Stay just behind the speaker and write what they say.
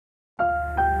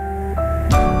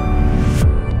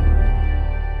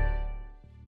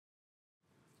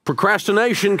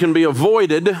Procrastination can be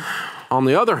avoided, on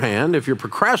the other hand, if you're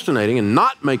procrastinating and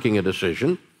not making a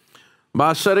decision,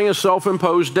 by setting a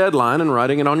self-imposed deadline and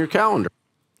writing it on your calendar.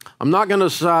 I'm not going to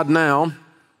decide now.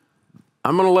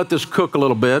 I'm going to let this cook a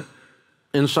little bit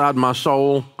inside my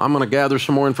soul. I'm going to gather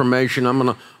some more information. I'm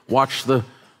going to watch the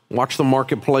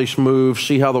marketplace move,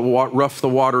 see how rough the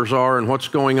waters are and what's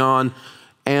going on.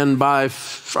 And by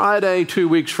Friday, 2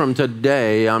 weeks from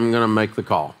today, I'm going to make the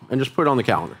call and just put it on the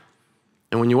calendar.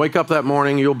 And when you wake up that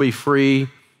morning, you'll be free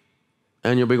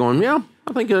and you'll be going, yeah,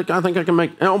 I think I can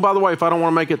make, oh, by the way, if I don't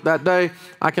want to make it that day,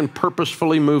 I can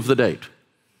purposefully move the date.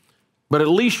 But at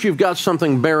least you've got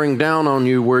something bearing down on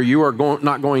you where you are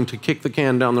not going to kick the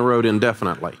can down the road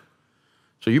indefinitely.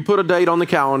 So you put a date on the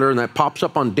calendar and that pops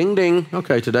up on ding, ding.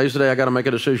 Okay, today's the day I got to make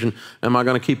a decision. Am I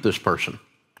going to keep this person?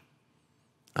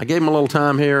 I gave him a little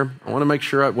time here. I want to make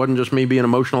sure it wasn't just me being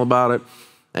emotional about it.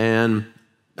 And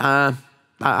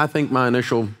I think my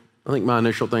initial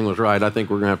thing was right. I think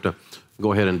we're going to have to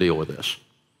go ahead and deal with this.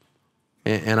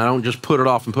 And I don't just put it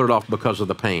off because of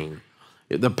the pain.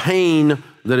 The pain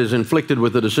that is inflicted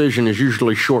with the decision is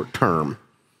usually short term.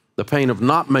 The pain of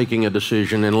not making a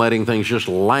decision and letting things just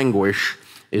languish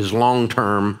is long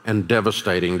term and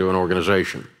devastating to an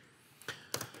organization.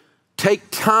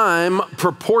 Take time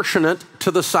proportionate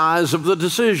to the size of the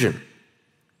decision.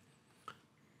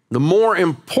 The more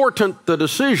important the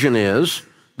decision is,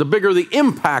 the bigger the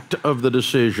impact of the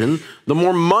decision, the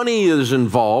more money is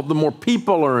involved, the more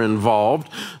people are involved,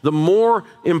 the more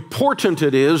important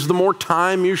it is, the more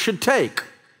time you should take.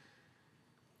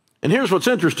 And here's what's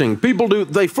interesting.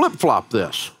 They flip-flop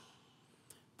this.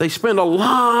 They spend a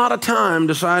lot of time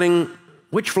deciding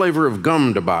which flavor of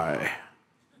gum to buy.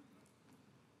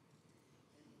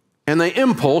 And they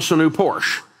impulse a new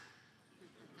Porsche.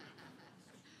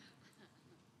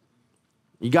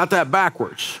 You got that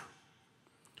backwards.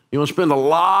 You want to spend a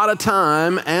lot of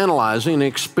time analyzing an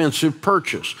expensive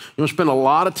purchase. You want to spend a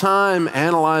lot of time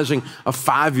analyzing a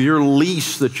 5-year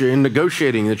lease that you're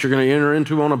negotiating, that you're going to enter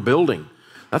into on a building.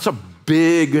 That's a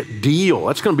big deal.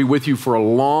 That's going to be with you for a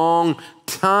long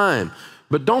time.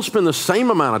 But don't spend the same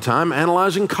amount of time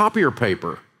analyzing copier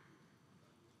paper.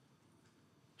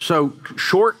 So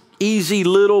short, easy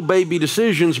little baby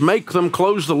decisions, make them,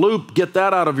 close the loop, get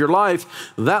that out of your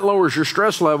life. That lowers your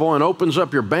stress level and opens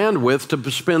up your bandwidth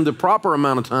to spend the proper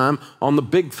amount of time on the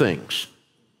big things.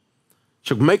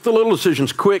 So make the little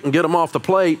decisions quick and get them off the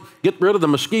plate. Get rid of the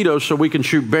mosquitoes so we can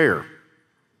shoot bear.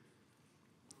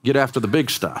 Get after the big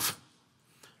stuff.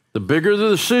 The bigger the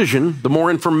decision, the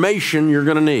more information you're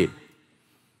going to need.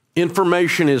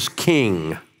 Information is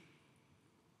king.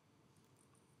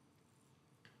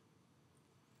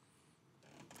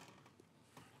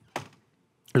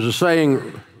 There's a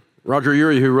saying, Roger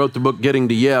Urey, who wrote the book Getting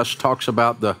to Yes, talks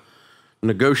about the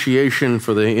negotiation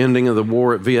for the ending of the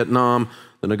war at Vietnam,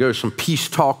 some peace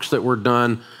talks that were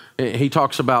done. He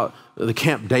talks about the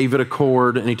Camp David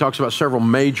Accord, and he talks about several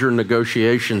major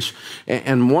negotiations.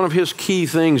 And one of his key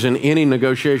things in any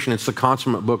negotiation, it's the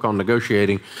consummate book on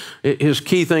negotiating, his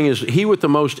key thing is he with the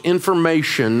most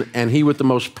information and he with the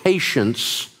most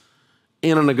patience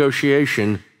in a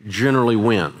negotiation generally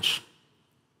wins.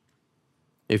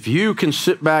 If you can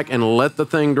sit back and let the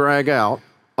thing drag out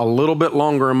a little bit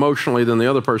longer emotionally than the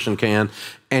other person can,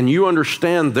 and you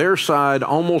understand their side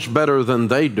almost better than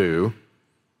they do,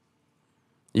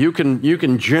 you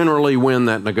can generally win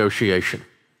that negotiation.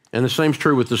 And the same's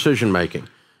true with decision making.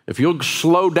 If you'll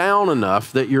slow down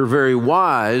enough that you're very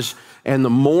wise, and the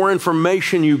more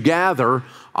information you gather,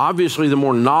 obviously the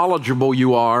more knowledgeable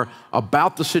you are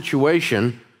about the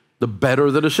situation, the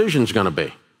better the decision's going to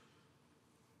be.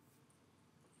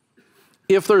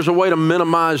 If there's a way to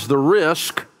minimize the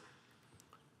risk,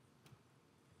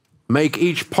 make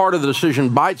each part of the decision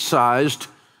bite-sized,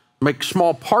 make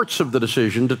small parts of the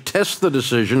decision to test the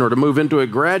decision or to move into it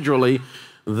gradually,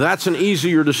 that's an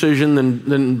easier decision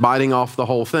than biting off the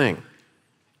whole thing.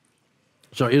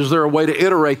 So is there a way to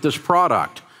iterate this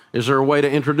product? Is there a way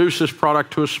to introduce this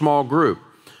product to a small group?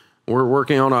 We're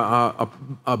working on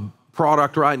a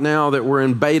product right now that we're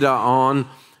in beta on,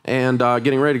 and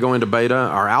getting ready to go into beta,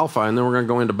 our alpha, and then we're going to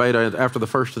go into beta after the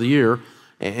first of the year.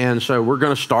 And so we're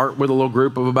going to start with a little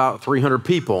group of about 300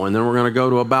 people, and then we're going to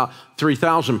go to about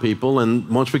 3,000 people, and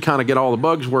once we kind of get all the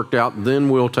bugs worked out, then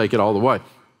we'll take it all the way.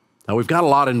 Now, we've got a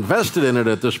lot invested in it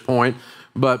at this point,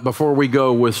 but before we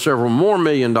go with several more $1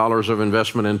 million of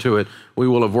investment into it, we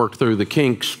will have worked through the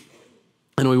kinks,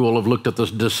 and we will have looked at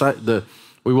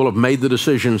we will have made the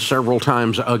decision several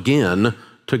times again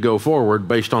to go forward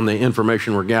based on the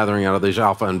information we're gathering out of these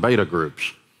alpha and beta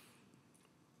groups.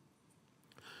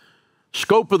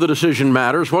 Scope of the decision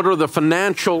matters. What are the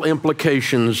financial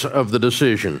implications of the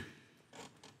decision?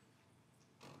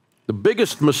 The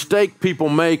biggest mistake people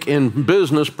make in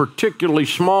business, particularly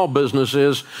small business,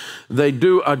 is they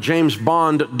do a James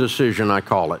Bond decision, I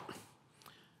call it.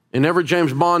 In every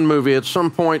James Bond movie, at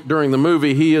some point during the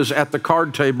movie, he is at the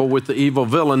card table with the evil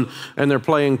villain, and they're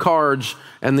playing cards,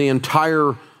 and the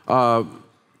entire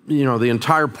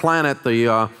planet,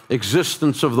 the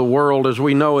existence of the world as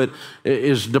we know it,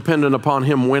 is dependent upon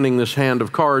him winning this hand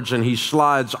of cards, and he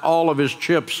slides all of his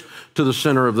chips to the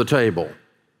center of the table.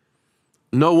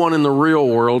 No one in the real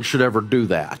world should ever do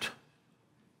that.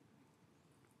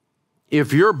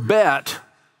 If your bet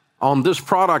on this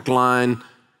product line,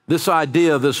 this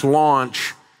idea, this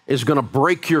launch, is going to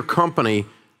break your company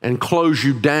and close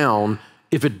you down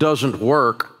if it doesn't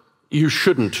work, you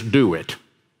shouldn't do it.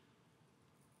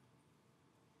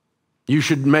 You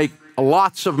should make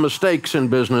lots of mistakes in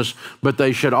business, but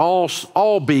they should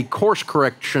all be course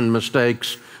correction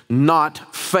mistakes,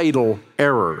 not fatal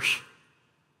errors.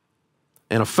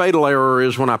 And a fatal error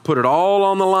is when I put it all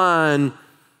on the line,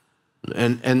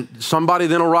 and somebody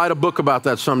then will write a book about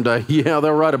that someday. Yeah,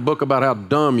 they'll write a book about how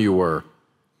dumb you were.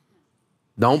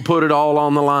 Don't put it all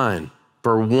on the line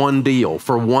for one deal,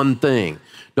 for one thing.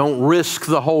 Don't risk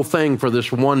the whole thing for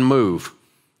this one move.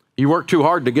 You work too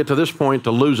hard to get to this point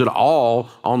to lose it all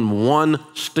on one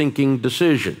stinking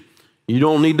decision. You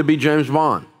don't need to be James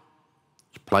Bond.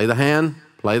 Just play the hand,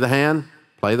 play the hand,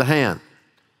 play the hand.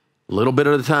 A little bit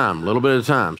at a time, a little bit at a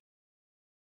time.